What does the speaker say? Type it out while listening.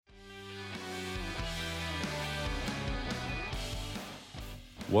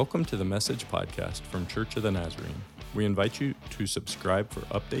Welcome to the Message Podcast from Church of the Nazarene. We invite you to subscribe for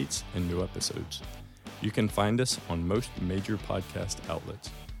updates and new episodes. You can find us on most major podcast outlets.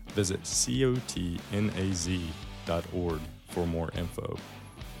 Visit cotnaz.org for more info.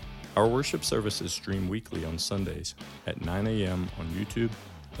 Our worship services stream weekly on Sundays at 9 a.m. on YouTube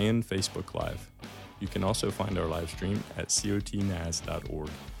and Facebook Live. You can also find our live stream at cotnaz.org.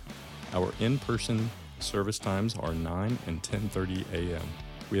 Our in-person service times are 9 and 10:30 a.m.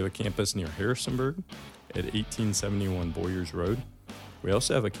 We have a campus near Harrisonburg at 1871 Boyers Road. We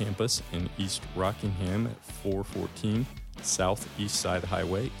also have a campus in East Rockingham at 414 South East Side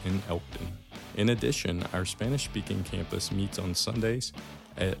Highway in Elkton. In addition, our Spanish-speaking campus meets on Sundays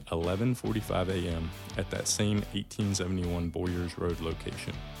at 11:45 a.m. at that same 1871 Boyers Road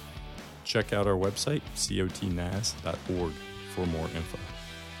location. Check out our website, cotnaz.org, for more info.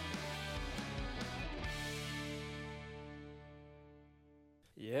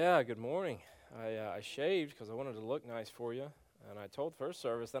 Yeah, good morning. I shaved because I wanted to look nice for you, and I told first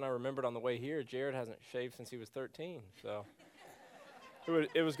service, then I remembered on the way here, Jared hasn't shaved since he was 13, so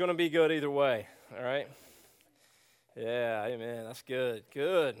it was going to be good either way, all right? Yeah, amen, that's good,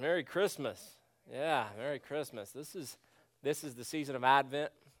 good. Merry Christmas. Yeah, Merry Christmas. This is the season of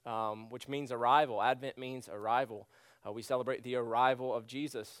Advent, which means arrival. Advent means arrival. We celebrate the arrival of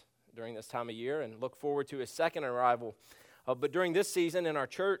Jesus during this time of year and look forward to his second arrival. But during this season in our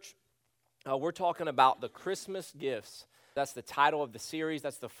church, we're talking about the Christmas gifts. That's the title of the series.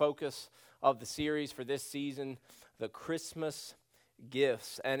 That's the focus of the series for this season, the Christmas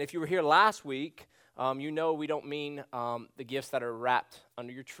gifts. And if you were here last week, you know we don't mean the gifts that are wrapped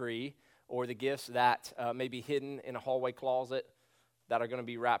under your tree or the gifts that may be hidden in a hallway closet that are going to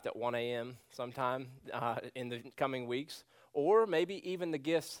be wrapped at 1 a.m. sometime in the coming weeks, or maybe even the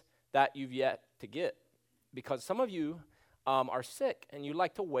gifts that you've yet to get. Because some of you are sick, and you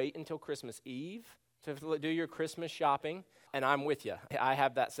like to wait until Christmas Eve to do your Christmas shopping, and I'm with you. I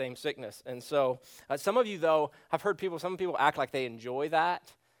have that same sickness. And so some of you, though, I've heard some people act like they enjoy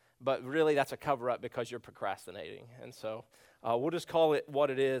that, but really that's a cover-up because you're procrastinating. And so we'll just call it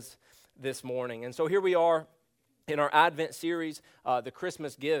what it is this morning. And so here we are in our Advent series, the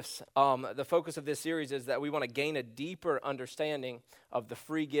Christmas gifts. The focus of this series is that we want to gain a deeper understanding of the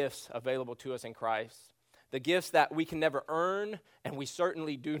free gifts available to us in Christ. The gifts that we can never earn and we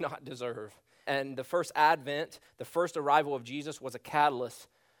certainly do not deserve. And the first Advent, the first arrival of Jesus, was a catalyst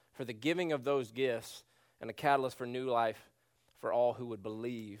for the giving of those gifts and a catalyst for new life for all who would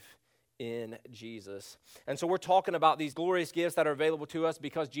believe in Jesus. And so we're talking about these glorious gifts that are available to us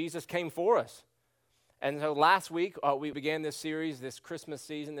because Jesus came for us. And so last week, we began this series, this Christmas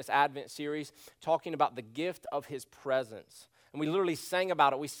season, this Advent series, talking about the gift of his presence. And we literally sang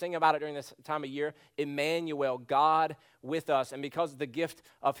about it. We sing about it during this time of year. Emmanuel, God with us. And because of the gift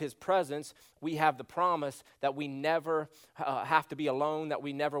of his presence, we have the promise that we never have to be alone, that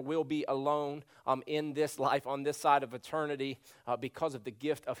we never will be alone in this life, on this side of eternity, because of the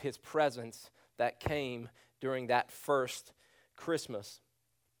gift of his presence that came during that first Christmas.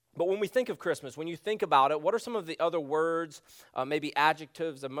 But when we think of Christmas, when you think about it, what are some of the other words, maybe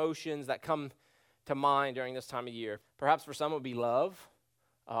adjectives, emotions that come to mind during this time of year? Perhaps for some it would be love.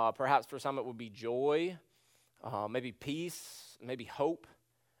 Perhaps for some it would be joy, maybe peace, maybe hope.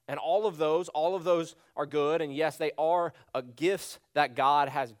 And all of those are good. And yes, they are gifts that God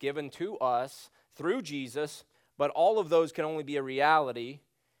has given to us through Jesus. But all of those can only be a reality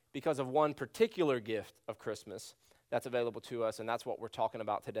because of one particular gift of Christmas that's available to us. And that's what we're talking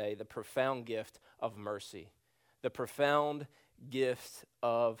about today, the profound gift of mercy. The profound gift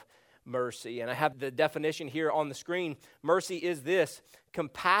of mercy. And I have the definition here on the screen. Mercy is this: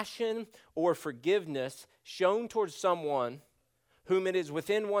 compassion or forgiveness shown towards someone whom it is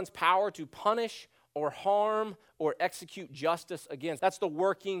within one's power to punish or harm or execute justice against. That's the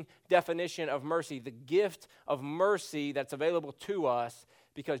working definition of mercy, the gift of mercy that's available to us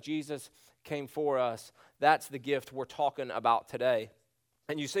because Jesus came for us. That's the gift we're talking about today.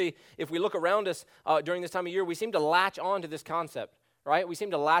 And you see, if we look around us during this time of year, we seem to latch on to this concept. Right? We seem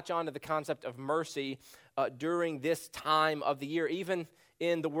to latch on to the concept of mercy during this time of the year, even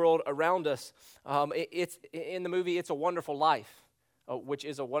in the world around us. It's in the movie It's a Wonderful Life, which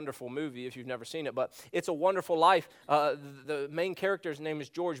is a wonderful movie if you've never seen it, but It's a Wonderful Life. The main character's name is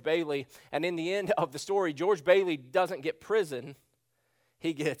George Bailey, and in the end of the story, George Bailey doesn't get prison,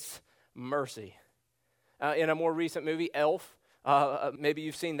 he gets mercy. In a more recent movie, Elf, maybe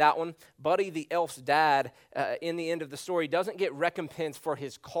you've seen that one. Buddy the elf's dad, in the end of the story, doesn't get recompense for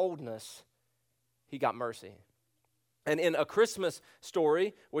his coldness. He got mercy. And in A Christmas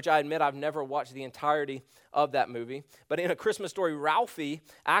Story, which I admit I've never watched the entirety of that movie, but in A Christmas Story, Ralphie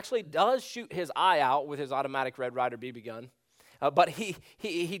actually does shoot his eye out with his automatic Red Ryder BB gun. But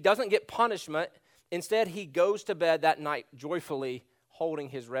he doesn't get punishment. Instead, he goes to bed that night joyfully holding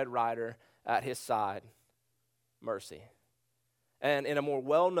his Red Ryder at his side. Mercy. And in a more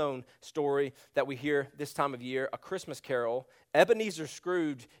well-known story that we hear this time of year, A Christmas Carol, Ebenezer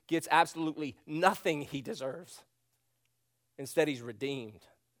Scrooge gets absolutely nothing he deserves. Instead, he's redeemed.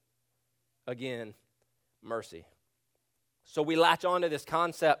 Again, mercy. So we latch on to this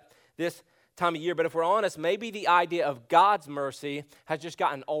concept this time of year, but if we're honest, maybe the idea of God's mercy has just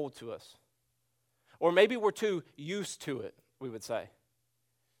gotten old to us. Or maybe we're too used to it, we would say.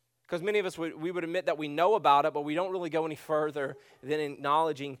 Because many of us, we would admit that we know about it, but we don't really go any further than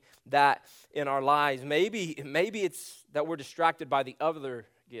acknowledging that in our lives. Maybe it's that we're distracted by the other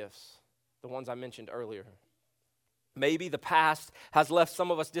gifts, the ones I mentioned earlier. Maybe the past has left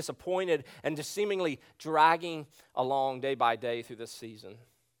some of us disappointed and just seemingly dragging along day by day through this season.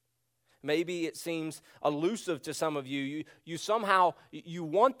 Maybe it seems elusive to some of you. You somehow, you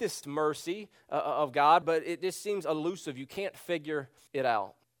want this mercy of God, but it just seems elusive. You can't figure it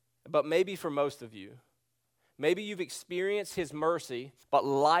out. But maybe for most of you, maybe you've experienced His mercy, but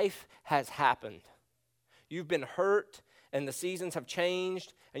life has happened. You've been hurt, and the seasons have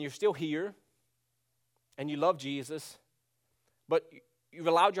changed, and you're still here, and you love Jesus, but you've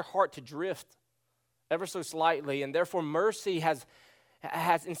allowed your heart to drift ever so slightly, and therefore mercy has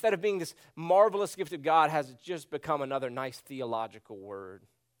instead of being this marvelous gift of God, has just become another nice theological word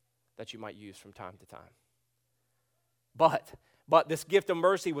that you might use from time to time. But this gift of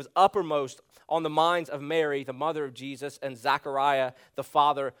mercy was uppermost on the minds of Mary, the mother of Jesus, and Zachariah, the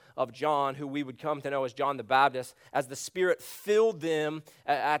father of John, who we would come to know as John the Baptist, as the Spirit filled them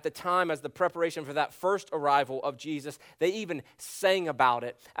at the time as the preparation for that first arrival of Jesus. They even sang about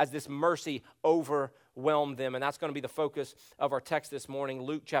it as this mercy overwhelmed them. And that's going to be the focus of our text this morning,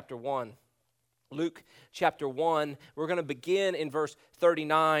 Luke chapter 1. Luke chapter 1, we're going to begin in verse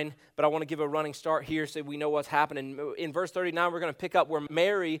 39, but I want to give a running start here so we know what's happening. In verse 39, we're going to pick up where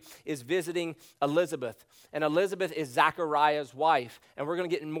Mary is visiting Elizabeth, and Elizabeth is Zachariah's wife, and we're going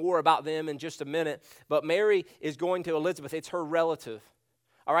to get more about them in just a minute, but Mary is going to Elizabeth. It's her relative.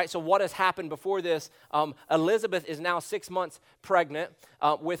 All right, so what has happened before this? Elizabeth is now 6 months pregnant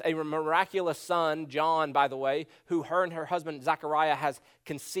with a miraculous son, John, by the way, who her and her husband Zachariah has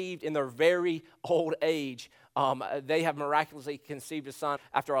conceived in their very old age. They have miraculously conceived a son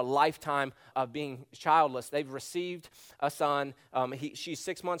after a lifetime of being childless. They've received a son. She's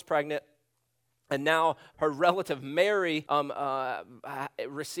 6 months pregnant. And now her relative Mary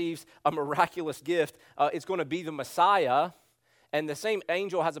receives a miraculous gift. It's going to be the Messiah. And the same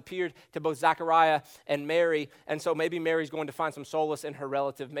angel has appeared to both Zachariah and Mary. And so maybe Mary's going to find some solace in her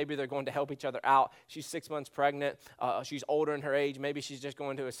relative. Maybe they're going to help each other out. She's 6 months pregnant. She's older in her age. Maybe she's just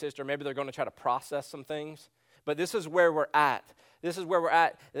going to assist her. Maybe they're going to try to process some things. But this is where we're at. This is where we're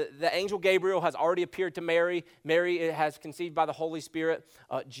at. The angel Gabriel has already appeared to Mary. Mary has conceived by the Holy Spirit.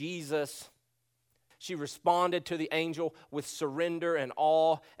 Jesus, she responded to the angel with surrender and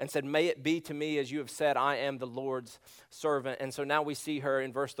awe and said, "May it be to me as you have said, I am the Lord's servant." And so now we see her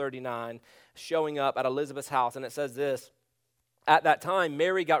in verse 39 showing up at Elizabeth's house. And it says this: "At that time,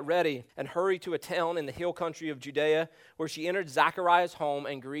 Mary got ready and hurried to a town in the hill country of Judea, where she entered Zachariah's home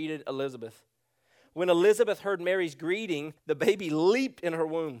and greeted Elizabeth. When Elizabeth heard Mary's greeting, the baby leaped in her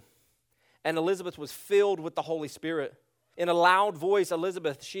womb, and Elizabeth was filled with the Holy Spirit. In a loud voice,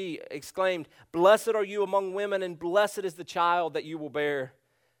 Elizabeth, she exclaimed, 'Blessed are you among women, and blessed is the child that you will bear.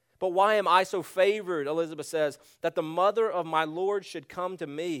 But why am I so favored,' Elizabeth says, 'that the mother of my Lord should come to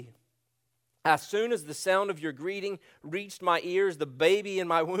me? As soon as the sound of your greeting reached my ears, the baby in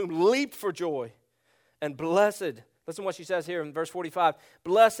my womb leaped for joy. And blessed,'" listen to what she says here in verse 45,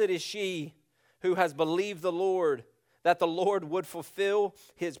 "'blessed is she who has believed the Lord, that the Lord would fulfill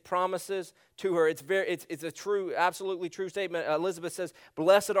his promises to her.'" It's a true, absolutely true statement. Elizabeth says,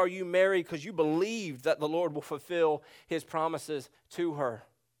 "Blessed are you, Mary, because you believed that the Lord will fulfill his promises to her."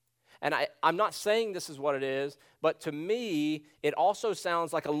 And I'm not saying this is what it is, but to me, it also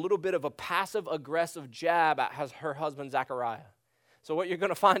sounds like a little bit of a passive-aggressive jab at her husband, Zachariah. So what you're going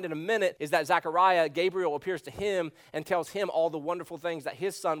to find in a minute is that Zachariah, Gabriel appears to him and tells him all the wonderful things that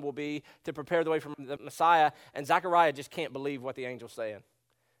his son will be to prepare the way for the Messiah. And Zachariah just can't believe what the angel's saying.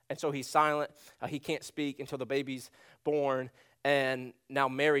 And so he's silent. He can't speak until the baby's born. And now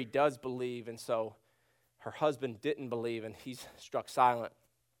Mary does believe. And so her husband didn't believe, and he's struck silent.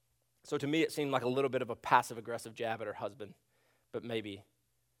 So to me, it seemed like a little bit of a passive-aggressive jab at her husband. But maybe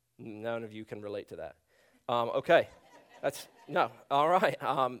none of you can relate to that. Okay. No. All right.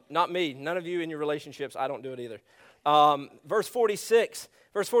 Not me. None of you in your relationships. I don't do it either. Verse 46.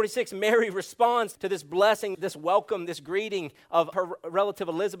 Verse 46, Mary responds to this blessing, this welcome, this greeting of her relative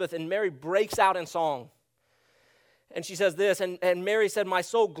Elizabeth, and Mary breaks out in song. And she says this, and Mary said, "My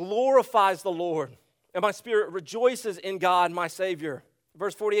soul glorifies the Lord, and my spirit rejoices in God, my Savior."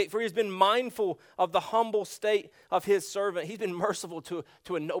 Verse 48, "For he has been mindful of the humble state of his servant." He's been merciful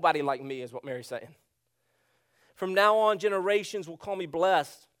to a nobody like me, is what Mary's saying. "From now on, generations will call me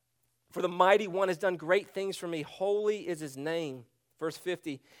blessed, for the mighty one has done great things for me. Holy is his name." Verse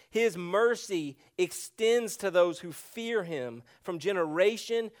 50, "His mercy extends to those who fear him from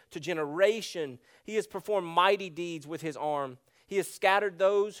generation to generation. He has performed mighty deeds with his arm. He has scattered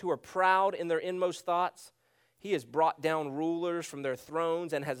those who are proud in their inmost thoughts. He has brought down rulers from their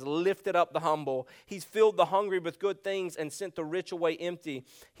thrones and has lifted up the humble. He's filled the hungry with good things and sent the rich away empty.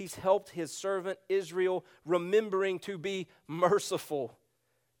 He's helped his servant Israel, remembering to be merciful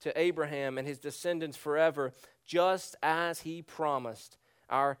to Abraham and his descendants forever, just as he promised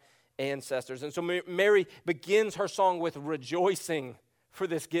our ancestors." And so Mary begins her song with rejoicing for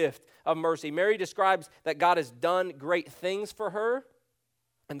this gift of mercy. Mary describes that God has done great things for her,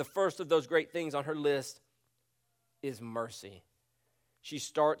 and the first of those great things on her list is mercy. She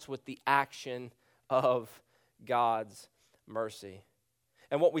starts with the action of God's mercy.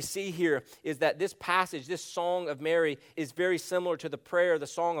 And what we see here is that this passage, this song of Mary, is very similar to the prayer, the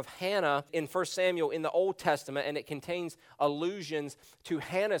song of Hannah in 1 Samuel in the Old Testament, and it contains allusions to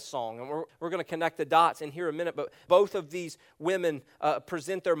Hannah's song. And we're going to connect the dots in here in a minute, but both of these women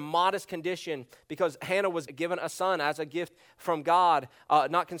present their modest condition because Hannah was given a son as a gift from God,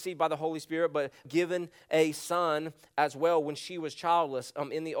 not conceived by the Holy Spirit, but given a son as well when she was childless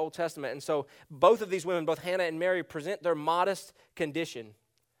in the Old Testament. And so both of these women, both Hannah and Mary, present their modest condition.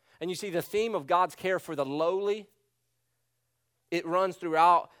 And you see the theme of God's care for the lowly, it runs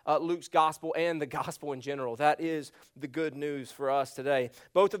throughout Luke's gospel and the gospel in general. That is the good news for us today.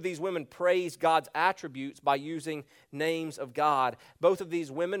 Both of these women praise God's attributes by using names of God. Both of these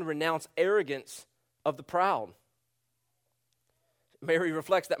women renounce arrogance of the proud. Mary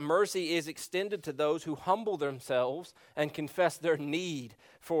reflects that mercy is extended to those who humble themselves and confess their need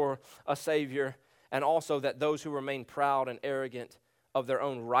for a Savior, and also that those who remain proud and arrogant of their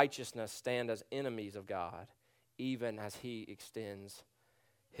own righteousness stand as enemies of God, even as he extends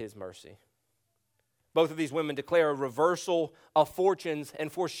his mercy. Both of these women declare a reversal of fortunes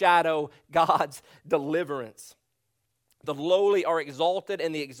and foreshadow God's deliverance. The lowly are exalted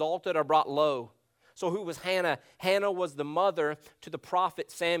and the exalted are brought low. So who was Hannah? Hannah was the mother to the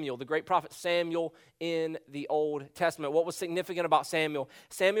prophet Samuel, the great prophet Samuel in the Old Testament. What was significant about Samuel?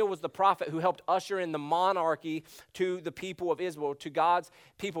 Samuel was the prophet who helped usher in the monarchy to the people of Israel, to God's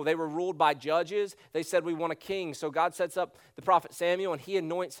people. They were ruled by judges. They said, "We want a king." So God sets up the prophet Samuel, and he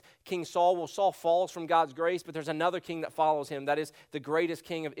anoints King Saul. Well, Saul falls from God's grace, but there's another king that follows him. That is the greatest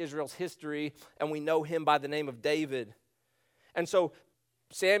king of Israel's history, and we know him by the name of David. And so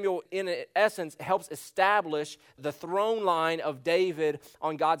Samuel, in essence, helps establish the throne line of David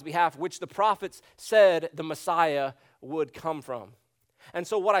on God's behalf, which the prophets said the Messiah would come from. And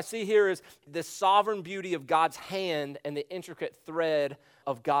so what I see here is the sovereign beauty of God's hand and the intricate thread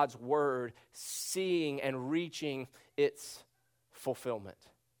of God's word seeing and reaching its fulfillment.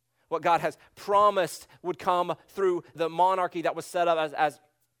 What God has promised would come through the monarchy that was set up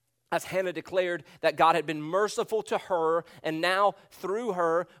as Hannah declared that God had been merciful to her and now through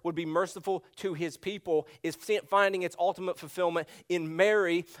her would be merciful to his people, is finding its ultimate fulfillment in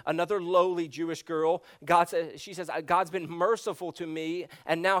Mary, another lowly Jewish girl. She says, God's been merciful to me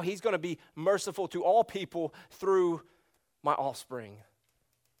and now he's going to be merciful to all people through my offspring,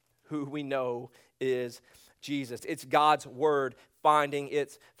 who we know is Jesus. It's God's word finding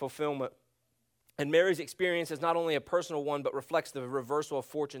its fulfillment. And Mary's experience is not only a personal one, but reflects the reversal of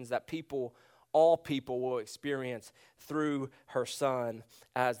fortunes that all people will experience through her son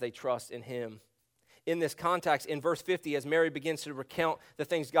as they trust in him. In this context, in verse 50, as Mary begins to recount the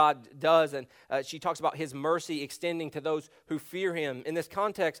things God does, and she talks about his mercy extending to those who fear him. In this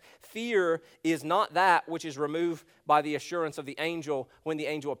context, fear is not that which is removed by the assurance of the angel when the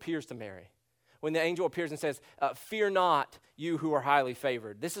angel appears to Mary. When the angel appears and says, "Fear not, you who are highly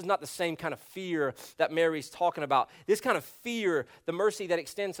favored." This is not the same kind of fear that Mary's talking about. This kind of fear, the mercy that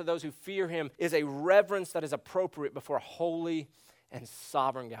extends to those who fear him, is a reverence that is appropriate before a holy and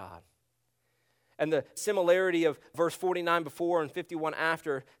sovereign God. And the similarity of verse 49 before and 51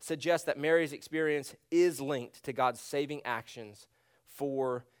 after suggests that Mary's experience is linked to God's saving actions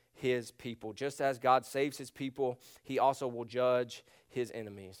for his people. Just as God saves his people, he also will judge his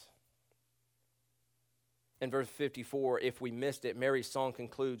enemies. In verse 54, if we missed it, Mary's song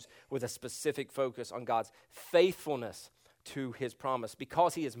concludes with a specific focus on God's faithfulness to his promise.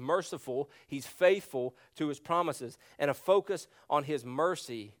 Because he is merciful, he's faithful to his promises, and a focus on his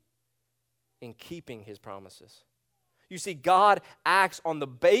mercy in keeping his promises. You see, God acts on the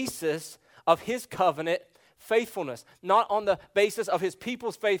basis of his covenant faithfulness, not on the basis of his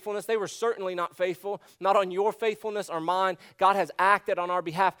people's faithfulness. They were certainly not faithful, not on your faithfulness or mine. God has acted on our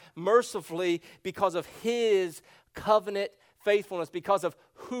behalf mercifully because of his covenant faithfulness, because of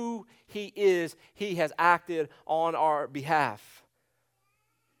who he is. He has acted on our behalf.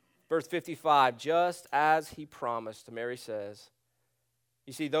 Verse 55, just as he promised, Mary says.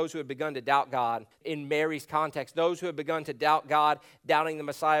 You see, those who had begun to doubt God, in Mary's context, those who had begun to doubt God, doubting the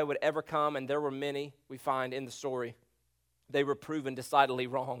Messiah would ever come, and there were many, we find in the story, they were proven decidedly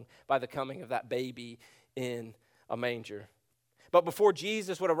wrong by the coming of that baby in a manger. But before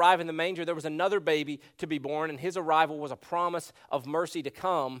Jesus would arrive in the manger, there was another baby to be born, and his arrival was a promise of mercy to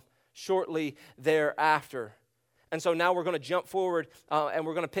come shortly thereafter. And so now we're going to jump forward and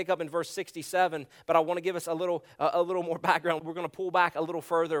we're going to pick up in verse 67, but I want to give us a little more background. We're going to pull back a little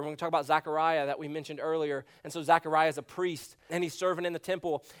further. We're going to talk about Zechariah that we mentioned earlier. And so Zechariah is a priest, and he's serving in the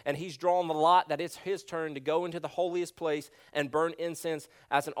temple, and he's drawn the lot that it's his turn to go into the holiest place and burn incense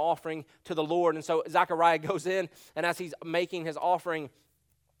as an offering to the Lord. And so Zechariah goes in, and as he's making his offering,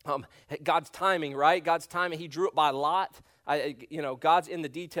 God's timing, right? God's timing. He drew it by lot. God's in the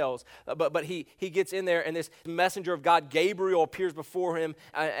details. But he gets in there, and this messenger of God, Gabriel, appears before him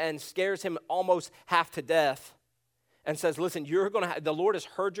and scares him almost half to death and says, listen, the Lord has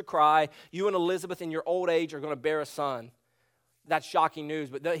heard your cry. You and Elizabeth in your old age are going to bear a son. That's shocking news.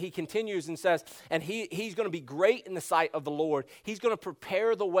 But he continues and says, and he's going to be great in the sight of the Lord. He's going to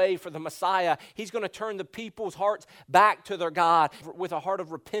prepare the way for the Messiah. He's going to turn the people's hearts back to their God with a heart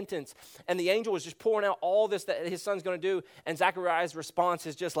of repentance. And the angel is just pouring out all this that his son's going to do. And Zechariah's response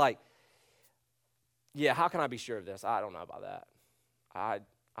is just like, yeah, how can I be sure of this? I don't know about that.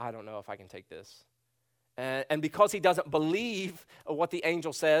 I don't know if I can take this. And because he doesn't believe what the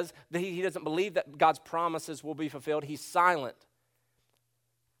angel says, he doesn't believe that God's promises will be fulfilled, he's silent.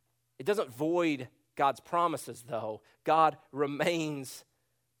 It doesn't void God's promises, though. God remains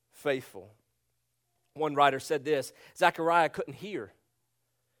faithful. One writer said this, Zechariah couldn't hear.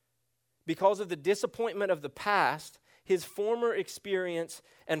 Because of the disappointment of the past, his former experience,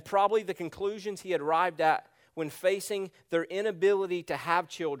 and probably the conclusions he had arrived at when facing their inability to have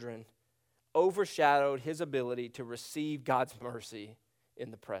children, overshadowed his ability to receive God's mercy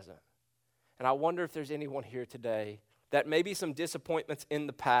in the present. And I wonder if there's anyone here today that maybe some disappointments in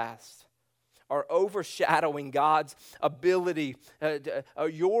the past are overshadowing God's ability,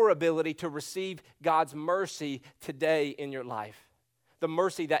 your ability to receive God's mercy today in your life. The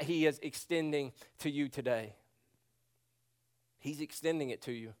mercy that he is extending to you today. He's extending it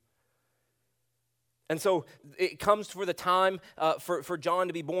to you. And so it comes for the time for John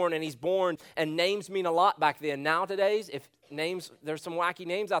to be born, and he's born, and names mean a lot back then. Nowadays, if names, there's some wacky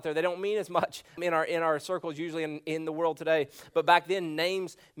names out there. They don't mean as much in our circles usually in the world today. But back then,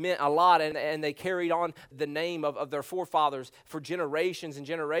 names meant a lot, and they carried on the name of their forefathers for generations and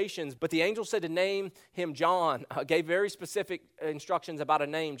generations. But the angel said to name him John, gave very specific instructions about a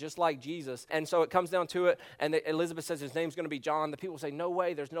name, just like Jesus. And so it comes down to it, and Elizabeth says his name's going to be John. The people say, no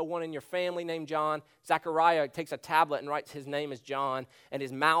way, there's no one in your family named John. Zechariah takes a tablet and writes his name as John, and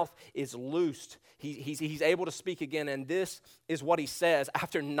his mouth is loosed. He's able to speak again, and this is what he says.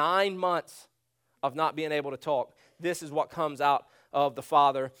 After 9 months of not being able to talk, this is what comes out of the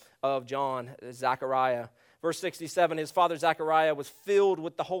father of John, Zechariah. Verse 67, his father Zechariah was filled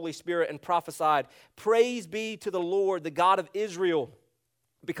with the Holy Spirit and prophesied, "Praise be to the Lord, the God of Israel,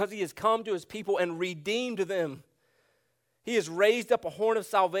 because he has come to his people and redeemed them. He has raised up a horn of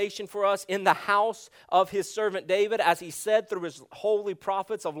salvation for us in the house of his servant David, as he said through his holy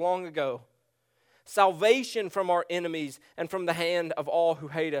prophets of long ago. Salvation from our enemies and from the hand of all who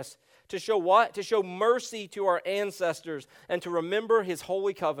hate us. To show what? To show mercy to our ancestors and to remember his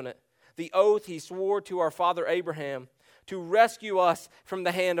holy covenant, the oath he swore to our father Abraham, to rescue us from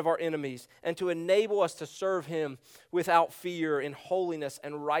the hand of our enemies and to enable us to serve him without fear in holiness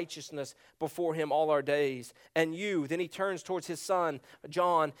and righteousness before him all our days. And you," then he turns towards his son,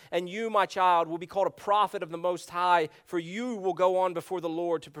 John, "and you, my child, will be called a prophet of the Most High, for you will go on before the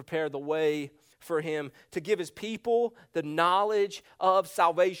Lord to prepare the way for him, to give his people the knowledge of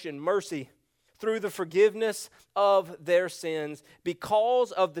salvation," mercy, "through the forgiveness of their sins,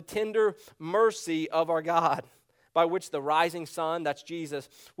 because of the tender mercy of our God, by which the rising sun," that's Jesus,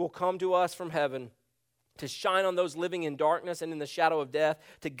 "will come to us from heaven, to shine on those living in darkness and in the shadow of death,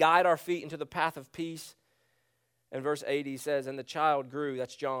 to guide our feet into the path of peace." In verse 8 he says, and the child grew,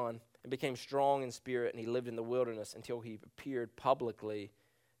 that's John, and became strong in spirit, and he lived in the wilderness until he appeared publicly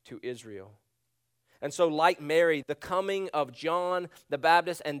to Israel. And so like Mary, the coming of John the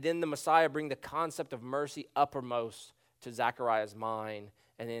Baptist and then the Messiah bring the concept of mercy uppermost to Zechariah's mind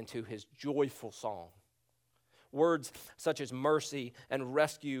and into his joyful song. Words such as mercy and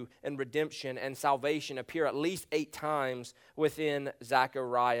rescue and redemption and salvation appear at least 8 times within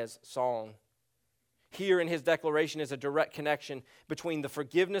Zechariah's song. Here in his declaration is a direct connection between the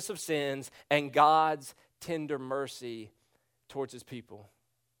forgiveness of sins and God's tender mercy towards his people.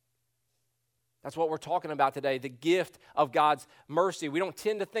 That's what we're talking about today, the gift of God's mercy. We don't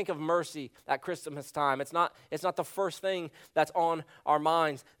tend to think of mercy at Christmas time. It's not the first thing that's on our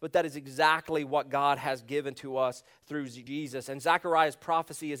minds, but that is exactly what God has given to us through Jesus. And Zechariah's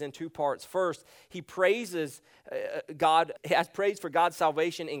prophecy is in 2 parts. First, he praises God, he has praise for God's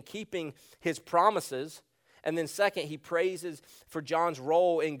salvation in keeping his promises. And then second, he praises for John's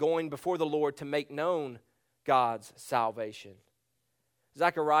role in going before the Lord to make known God's salvation.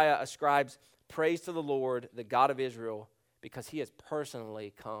 Zechariah ascribes praise to the Lord, the God of Israel, because he has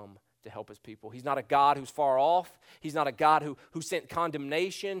personally come to help his people. He's not a God who's far off. He's not a God who sent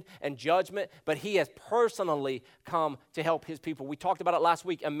condemnation and judgment, but he has personally come to help his people. We talked about it last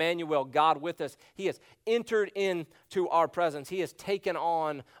week, Emmanuel, God with us. He has entered into our presence. He has taken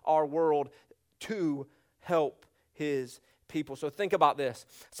on our world to help his people. So think about this.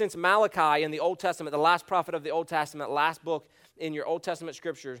 Since Malachi in the Old Testament, the last prophet of the Old Testament, last book in your Old Testament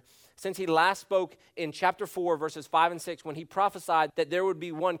scriptures, since he last spoke in chapter 4, verses 5 and 6, when he prophesied that there would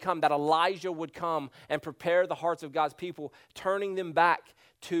be one come, that Elijah would come and prepare the hearts of God's people, turning them back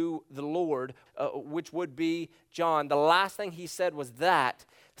to the Lord, which would be John. The last thing he said was that,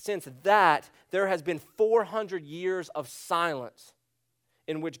 since that, there has been 400 years of silence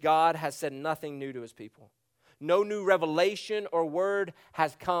in which God has said nothing new to his people. No new revelation or word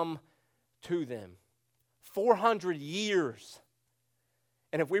has come to them. 400 years.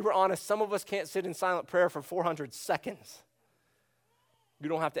 And if we were honest, some of us can't sit in silent prayer for 400 seconds. You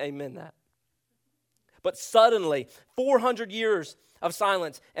don't have to amen that. But suddenly, 400 years of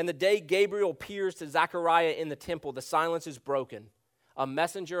silence, and the day Gabriel appears to Zechariah in the temple, the silence is broken. A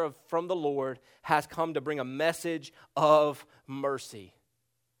messenger from the Lord has come to bring a message of mercy.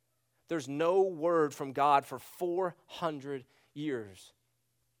 There's no word from God for 400 years.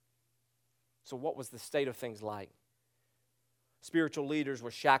 So what was the state of things like? Spiritual leaders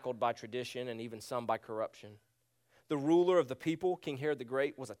were shackled by tradition and even some by corruption. The ruler of the people, King Herod the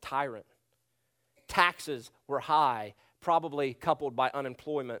Great, was a tyrant. Taxes were high, probably coupled by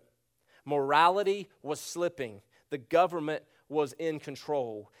unemployment. Morality was slipping. The government was in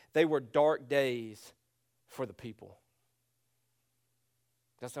control. They were dark days for the people.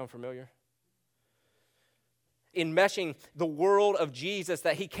 Does that sound familiar? Enmeshing the world of Jesus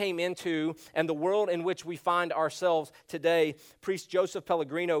that he came into and the world in which we find ourselves today, priest Joseph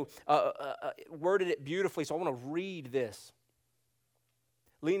Pellegrino worded it beautifully, so I want to read this.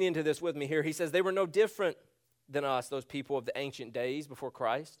 Lean into this with me here. He says, they were no different than us, those people of the ancient days before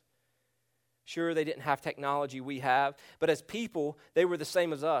Christ. Sure, they didn't have technology we have, but as people, they were the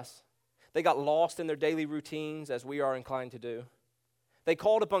same as us. They got lost in their daily routines, as we are inclined to do. They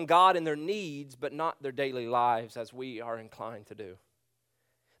called upon God in their needs, but not their daily lives, as we are inclined to do.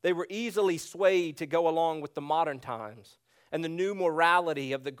 They were easily swayed to go along with the modern times and the new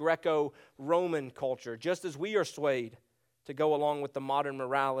morality of the Greco-Roman culture, just as we are swayed to go along with the modern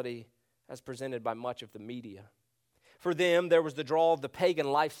morality as presented by much of the media. For them, there was the draw of the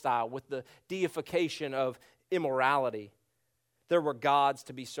pagan lifestyle with the deification of immorality. There were gods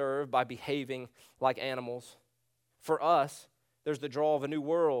to be served by behaving like animals. For us, there's the draw of a new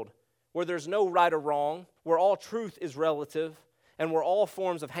world where there's no right or wrong, where all truth is relative, and where all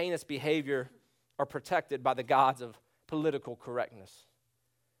forms of heinous behavior are protected by the gods of political correctness.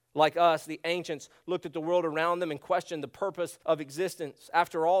 Like us, the ancients looked at the world around them and questioned the purpose of existence.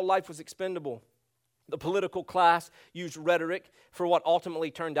 After all, life was expendable. The political class used rhetoric for what ultimately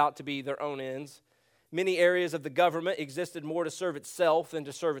turned out to be their own ends. Many areas of the government existed more to serve itself than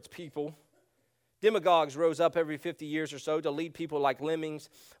to serve its people. Demagogues rose up every 50 years or so to lead people like lemmings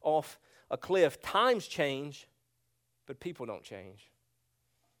off a cliff. Times change, but people don't change.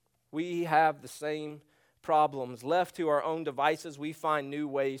 We have the same problems. Left to our own devices, we find new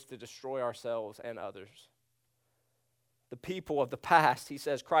ways to destroy ourselves and others. The people of the past, he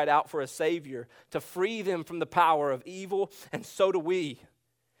says, cried out for a Savior to free them from the power of evil, and so do we.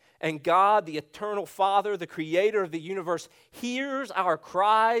 And God, the eternal Father, the creator of the universe, hears our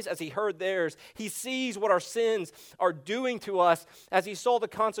cries as he heard theirs. He sees what our sins are doing to us as he saw the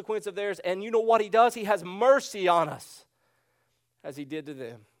consequence of theirs. And you know what he does? He has mercy on us as he did to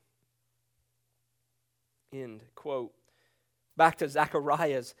them. End quote. Back to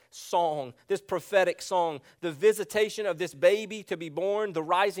Zechariah's song, this prophetic song. The visitation of this baby to be born, the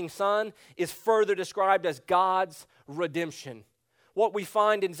rising sun, is further described as God's redemption. What we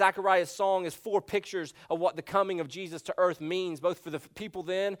find in Zechariah's song is 4 pictures of what the coming of Jesus to earth means, both for the people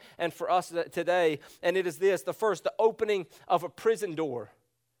then and for us today. And it is this: the first, the opening of a prison door.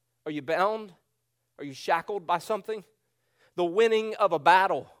 Are you bound? Are you shackled by something? The winning of a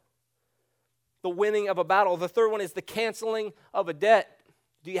battle. The winning of a battle. The third one is the canceling of a debt.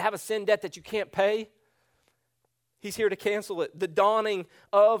 Do you have a sin debt that you can't pay? He's here to cancel it. The dawning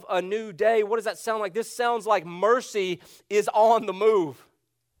of a new day. What does that sound like? This sounds like mercy is on the move.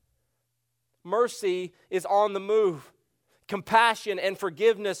 Mercy is on the move. Compassion and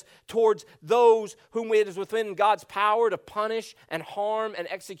forgiveness towards those whom it is within God's power to punish and harm and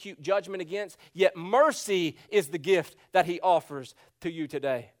execute judgment against. Yet mercy is the gift that he offers to you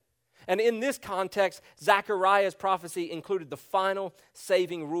today. And in this context, Zechariah's prophecy included the final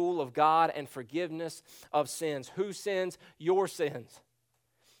saving rule of God and forgiveness of sins. Whose sins? Your sins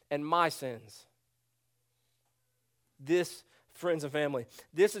and my sins. This, friends and family,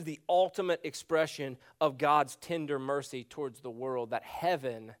 this is the ultimate expression of God's tender mercy towards the world, that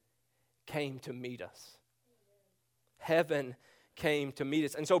heaven came to meet us. Heaven came to meet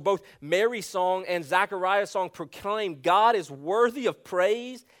us. And so both Mary's song and Zechariah's song proclaim God is worthy of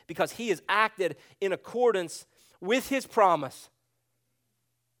praise because he has acted in accordance with his promise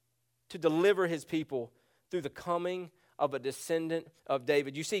to deliver his people through the coming of a descendant of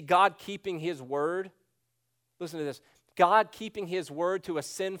David. You see, God keeping his word, listen to this, God keeping his word to a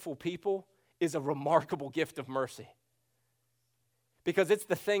sinful people is a remarkable gift of mercy. Because it's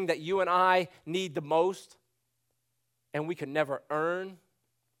the thing that you and I need the most, and we could never earn,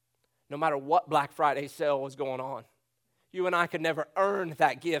 no matter what Black Friday sale was going on. You and I could never earn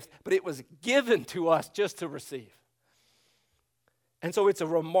that gift, but it was given to us just to receive. And so it's a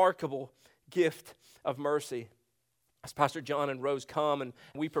remarkable gift of mercy. As Pastor John and Rose come and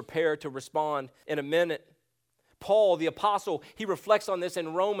we prepare to respond in a minute, Paul, the apostle, he reflects on this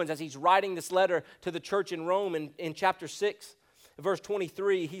in Romans as he's writing this letter to the church in Rome in chapter 6. Verse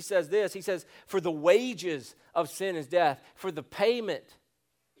 23, he says this, he says, for the wages of sin is death. For the payment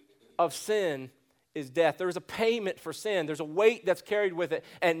of sin is death. There's a payment for sin. There's a weight that's carried with it,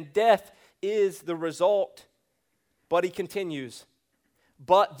 and death is the result. But he continues,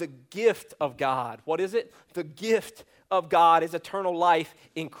 but the gift of God, what is it? The gift of God is eternal life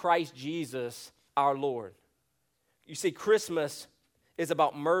in Christ Jesus our Lord. You see, Christmas is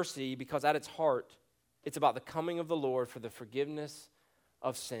about mercy because at its heart, it's about the coming of the Lord for the forgiveness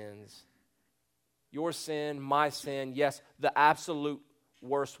of sins. Your sin, my sin, yes, the absolute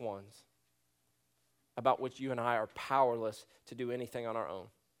worst ones, about which you and I are powerless to do anything on our own.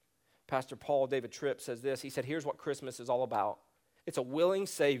 Pastor Paul David Tripp says this. He said, here's what Christmas is all about. It's a willing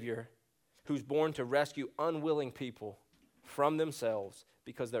Savior who's born to rescue unwilling people from themselves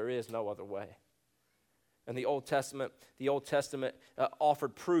because there is no other way. And the Old Testament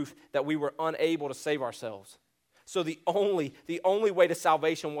offered proof that we were unable to save ourselves. So the only way to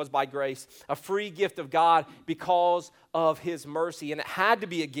salvation was by grace, a free gift of God because of his mercy. And it had to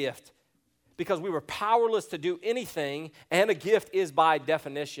be a gift because we were powerless to do anything, and a gift is by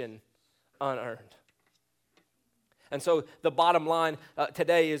definition unearned. And so the bottom line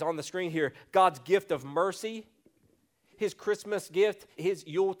today is on the screen here. God's gift of mercy, his Christmas gift, his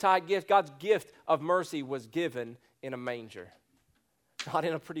Yuletide gift, God's gift of mercy was given in a manger. Not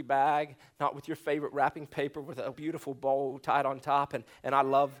in a pretty bag, not with your favorite wrapping paper with a beautiful bow tied on top, and I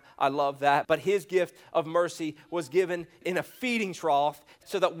love that. But his gift of mercy was given in a feeding trough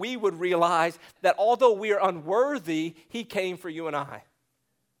so that we would realize that although we are unworthy, he came for you and I.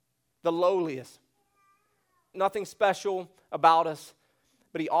 The lowliest. Nothing special about us,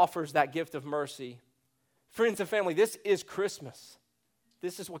 but he offers that gift of mercy. Friends and family, this is Christmas.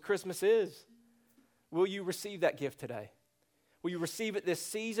 This is what Christmas is. Will you receive that gift today? Will you receive it this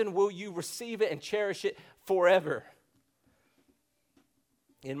season? Will you receive it and cherish it forever?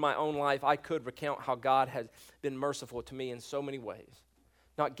 In my own life, I could recount how God has been merciful to me in so many ways,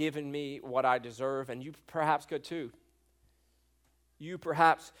 not giving me what I deserve, and you perhaps could too. You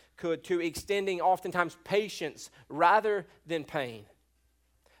perhaps could too, extending oftentimes patience rather than pain.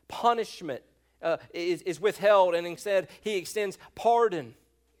 Punishment is withheld, and instead he extends pardon.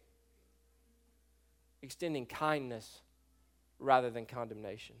 Extending kindness rather than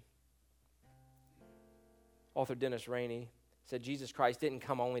condemnation. Author Dennis Rainey said Jesus Christ didn't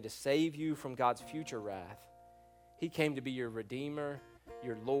come only to save you from God's future wrath. He came to be your Redeemer,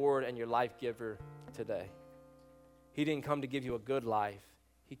 your Lord, and your life giver today. He didn't come to give you a good life.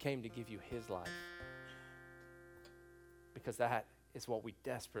 He came to give you his life. Because that is what we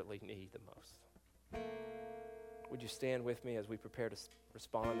desperately need the most. Would you stand with me as we prepare to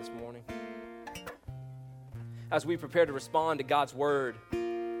respond this morning? As we prepare to respond to God's word,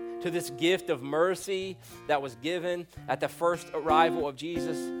 to this gift of mercy that was given at the first arrival of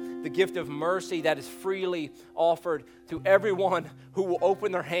Jesus, the gift of mercy that is freely offered to everyone who will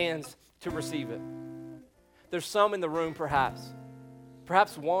open their hands to receive it. There's some in the room perhaps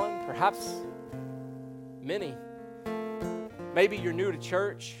one, perhaps many. Maybe you're new to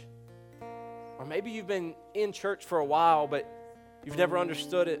church, or maybe you've been in church for a while, but you've never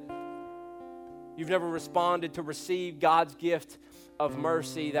understood it. You've never responded to receive God's gift of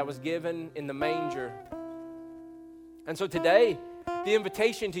mercy that was given in the manger. And so today, the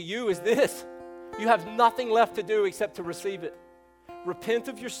invitation to you is this. You have nothing left to do except to receive it. Repent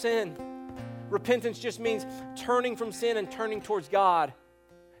of your sin. Repentance just means turning from sin and turning towards God.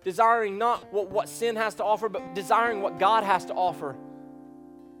 Desiring not what sin has to offer, but desiring what God has to offer.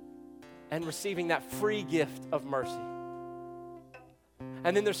 And receiving that free gift of mercy.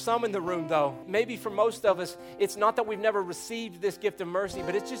 And then there's some in the room, though. Maybe for most of us, it's not that we've never received this gift of mercy,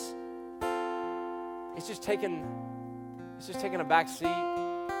 but it's just taken a back seat.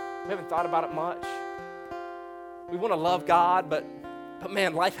 We haven't thought about it much. We want to love God, but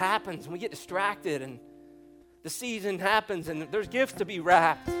man, life happens and we get distracted, and the season happens and there's gifts to be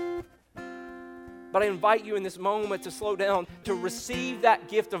wrapped. But I invite you in this moment to slow down, to receive that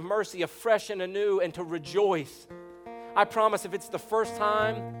gift of mercy afresh and anew, and to rejoice. I promise if it's the first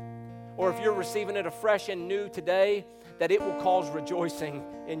time, or if you're receiving it afresh and new today, that it will cause rejoicing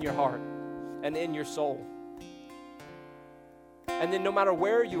in your heart and in your soul. And then no matter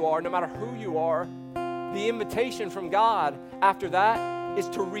where you are, no matter who you are, the invitation from God after that is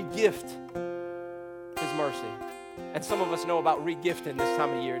to re-gift his mercy. And some of us know about re-gifting this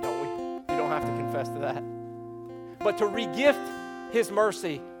time of year, don't we? You don't have to confess to that. But to re-gift his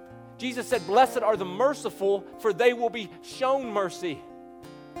mercy, Jesus said, "Blessed are the merciful, for they will be shown mercy."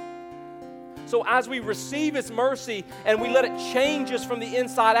 So as we receive his mercy and we let it change us from the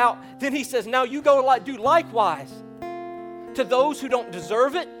inside out, then he says, now you go do likewise. To those who don't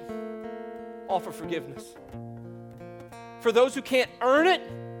deserve it, offer forgiveness. For those who can't earn it,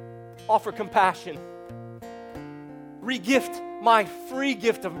 offer compassion. Re-gift my free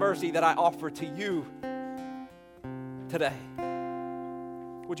gift of mercy that I offer to you today.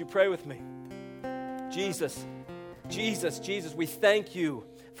 Would you pray with me? Jesus, we thank you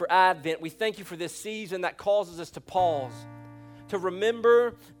for Advent. We thank you for this season that causes us to pause, to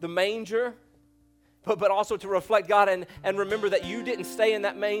remember the manger, but also to reflect, God, and remember that you didn't stay in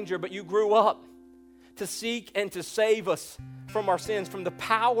that manger, but you grew up to seek and to save us from our sins, from the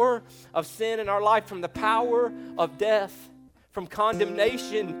power of sin in our life, from the power of death, from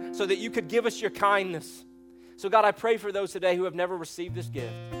condemnation, so that you could give us your kindness. So God, I pray for those today who have never received this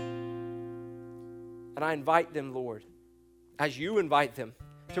gift. And I invite them, Lord, as you invite them,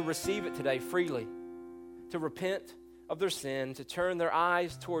 to receive it today freely, to repent of their sin, to turn their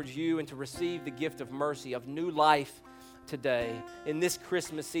eyes towards you, and to receive the gift of mercy, of new life today in this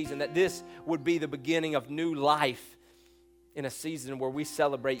Christmas season, that this would be the beginning of new life in a season where we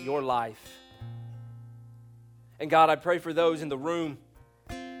celebrate your life. And God, I pray for those in the room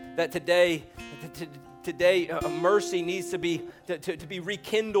that today mercy needs to be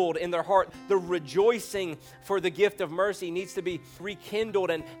rekindled in their heart. The rejoicing for the gift of mercy needs to be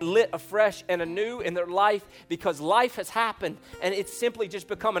rekindled and lit afresh and anew in their life, because life has happened and it's simply just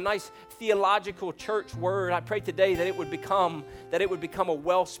become a nice theological church word. I pray today that it would become a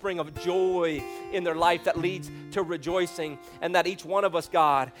wellspring of joy in their life that leads to rejoicing, and that each one of us,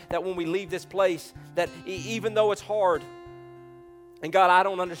 God, that when we leave this place, that even though it's hard, and God, I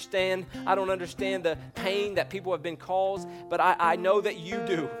don't understand the pain that people have been caused, but I know that you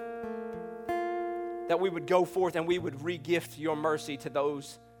do. That we would go forth and we would re-gift your mercy to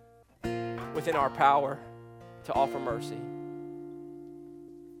those within our power to offer mercy.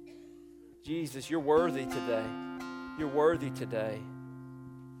 Jesus, you're worthy today. You're worthy today.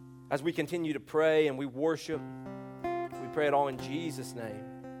 As we continue to pray and we worship, we pray it all in Jesus' name.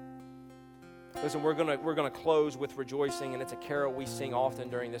 Listen, we're gonna close with rejoicing, and it's a carol we sing often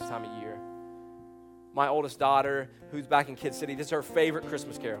during this time of year. My oldest daughter, who's back in Kid City, this is her favorite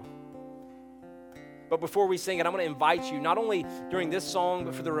Christmas carol. But before we sing it, I'm going to invite you, not only during this song,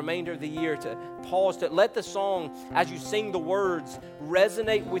 but for the remainder of the year, to pause, to let the song, as you sing the words,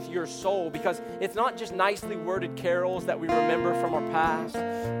 resonate with your soul. Because it's not just nicely worded carols that we remember from our past,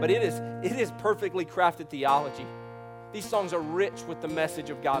 but it is perfectly crafted theology. These songs are rich with the message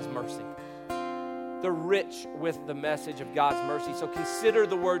of God's mercy. They're rich with the message of God's mercy. So consider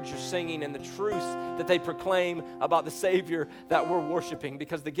the words you're singing and the truths that they proclaim about the Savior that we're worshiping.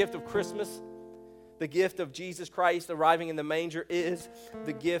 Because the gift of Christmas, the gift of Jesus Christ arriving in the manger, is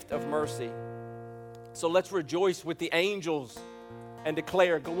the gift of mercy. So let's rejoice with the angels and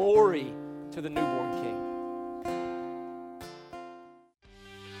declare glory to the newborn King.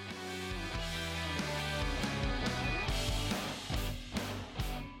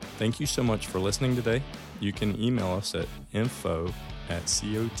 Thank you so much for listening today. You can email us at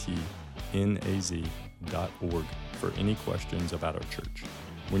info@cotnaz.org for any questions about our church.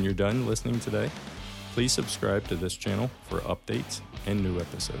 When you're done listening today, please subscribe to this channel for updates and new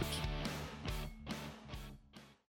episodes.